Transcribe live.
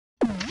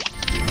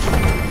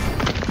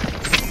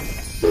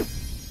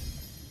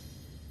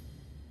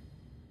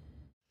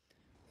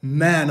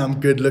Man,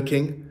 I'm good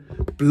looking.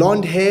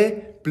 Blonde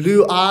hair,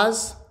 blue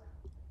eyes.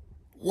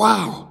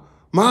 Wow,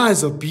 my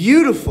eyes are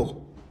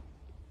beautiful.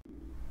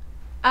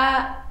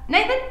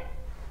 Nathan?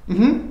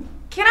 Mm-hmm.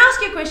 Can I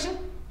ask you a question?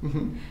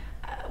 Mm-hmm.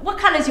 What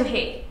colour is your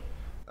hair?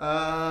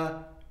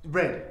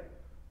 Red.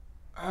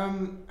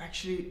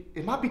 Actually,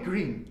 it might be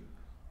green.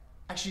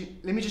 Actually,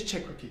 let me just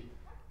check quickly.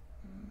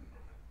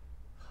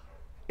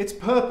 It's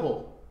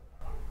purple.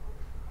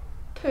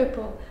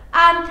 Purple.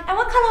 And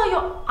what colour are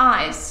your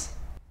eyes?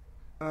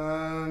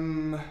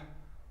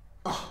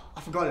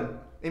 I've forgotten.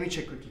 Let me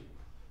check quickly.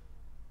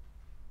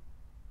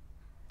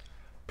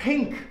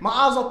 Pink. My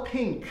eyes are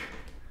pink.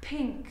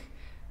 Pink.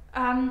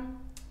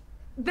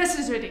 This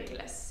is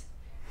ridiculous.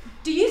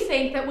 Do you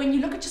think that when you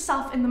look at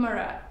yourself in the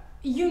mirror,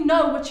 you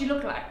know what you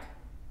look like?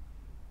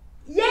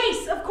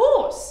 Yes, of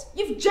course.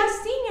 You've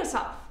just seen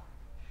yourself.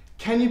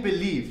 Can you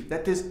believe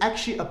that there's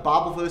actually a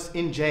Bible verse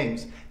in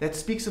James that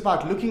speaks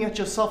about looking at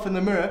yourself in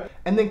the mirror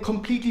and then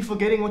completely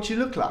forgetting what you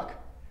look like?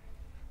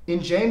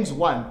 In James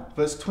 1,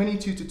 verse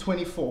 22 to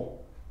 24.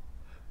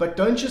 But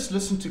don't just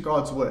listen to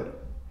God's word.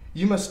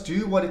 You must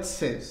do what it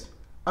says.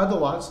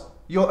 Otherwise,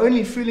 you're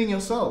only fooling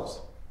yourselves.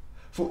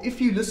 For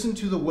if you listen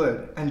to the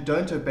word and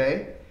don't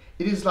obey,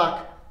 it is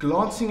like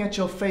glancing at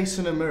your face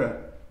in a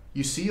mirror.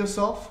 You see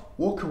yourself,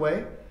 walk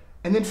away,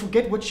 and then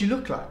forget what you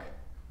look like.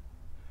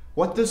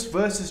 What this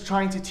verse is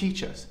trying to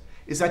teach us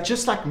is that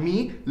just like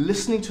me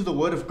listening to the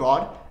word of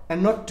God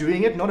and not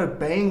doing it, not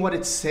obeying what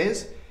it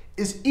says,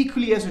 is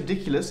equally as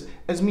ridiculous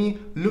as me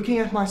looking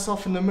at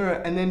myself in the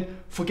mirror and then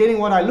forgetting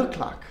what I look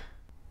like.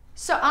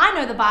 So I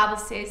know the Bible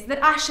says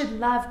that I should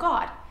love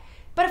God.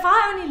 But if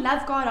I only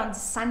love God on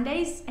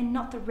Sundays and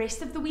not the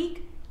rest of the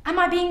week, am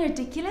I being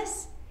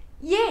ridiculous?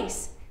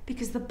 Yes,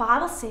 because the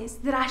Bible says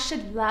that I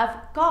should love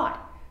God.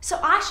 So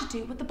I should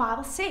do what the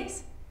Bible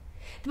says.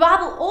 The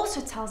Bible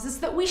also tells us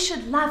that we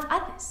should love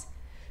others.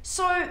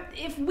 So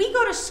if we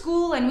go to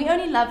school and we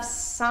only love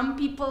some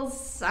people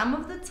some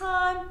of the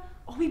time,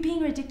 are we being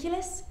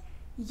ridiculous?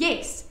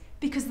 Yes,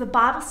 because the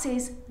Bible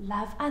says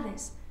love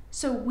others.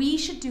 So we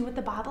should do what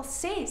the Bible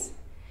says.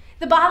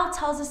 The Bible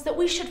tells us that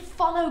we should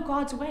follow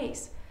God's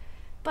ways.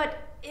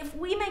 But if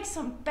we make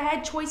some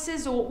bad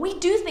choices or we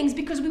do things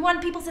because we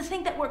want people to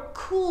think that we're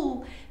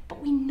cool,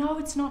 but we know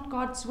it's not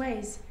God's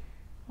ways,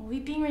 are we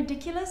being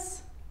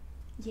ridiculous?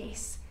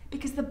 Yes,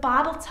 because the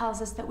Bible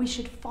tells us that we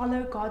should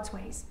follow God's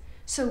ways.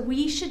 So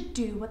we should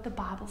do what the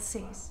Bible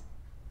says.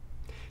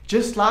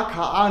 Just like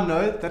how I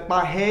know that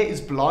my hair is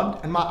blonde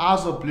and my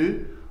eyes are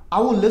blue, I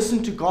will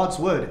listen to God's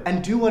word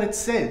and do what it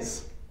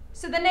says.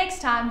 So the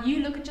next time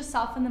you look at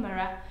yourself in the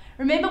mirror,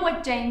 remember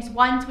what James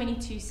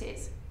 1:22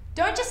 says.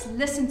 Don't just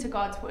listen to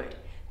God's word,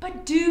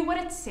 but do what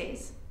it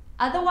says.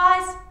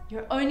 Otherwise,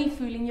 you're only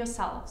fooling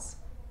yourselves.